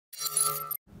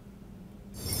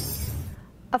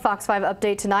A Fox 5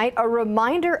 update tonight. A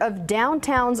reminder of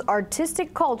downtown's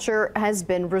artistic culture has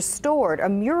been restored. A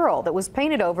mural that was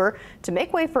painted over to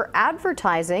make way for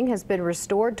advertising has been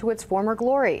restored to its former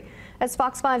glory. As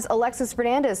Fox 5's Alexis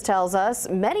Fernandez tells us,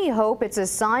 many hope it's a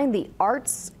sign the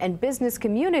arts and business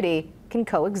community can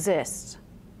coexist.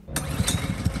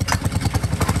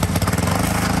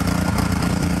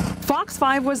 Fox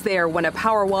 5 was there when a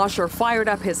power washer fired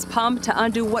up his pump to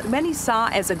undo what many saw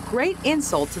as a great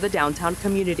insult to the downtown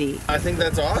community. I think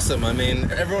that's awesome. I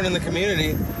mean, everyone in the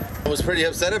community was pretty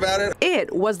upset about it.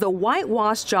 It was the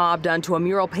whitewash job done to a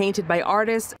mural painted by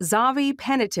artist Zavi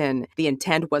Penitin. The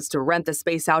intent was to rent the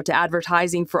space out to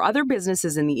advertising for other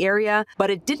businesses in the area, but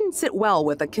it didn't sit well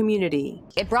with the community.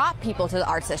 It brought people to the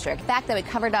Arts District. The fact that we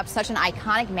covered up such an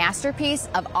iconic masterpiece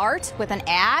of art with an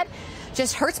ad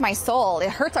just hurts my soul. It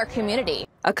hurts our community.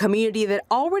 A community that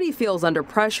already feels under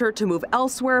pressure to move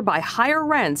elsewhere by higher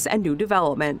rents and new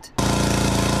development.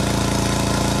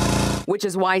 Which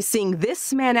is why seeing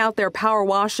this man out there power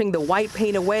washing the white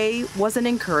paint away was an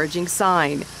encouraging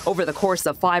sign. Over the course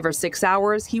of 5 or 6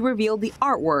 hours, he revealed the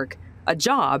artwork, a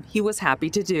job he was happy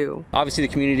to do. Obviously,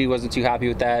 the community wasn't too happy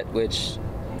with that, which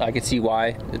I could see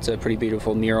why. It's a pretty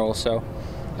beautiful mural, so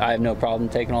I have no problem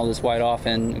taking all this white off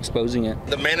and exposing it.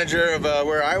 The manager of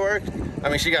where I work, I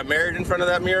mean, she got married in front of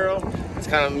that mural. It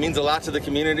kind of means a lot to the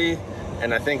community.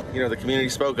 And I think, the community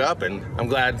spoke up, and I'm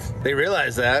glad they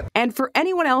realized that. And for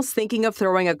anyone else thinking of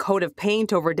throwing a coat of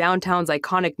paint over downtown's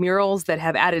iconic murals that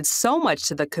have added so much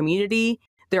to the community,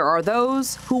 there are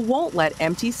those who won't let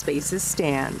empty spaces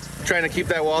stand. Trying to keep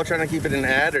that wall, trying to keep it an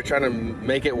ad, or trying to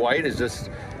make it white is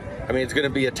just, it's going to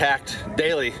be attacked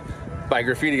daily by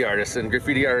graffiti artists, and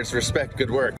graffiti artists respect good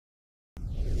work.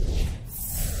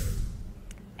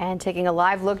 And taking a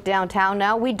live look downtown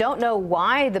now, we don't know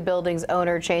why the building's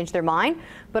owner changed their mind,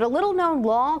 but a little-known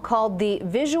law called the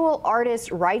Visual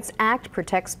Artists' Rights Act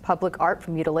protects public art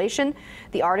from mutilation.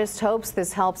 The artist hopes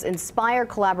this helps inspire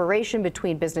collaboration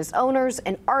between business owners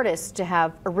and artists to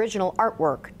have original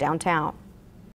artwork downtown.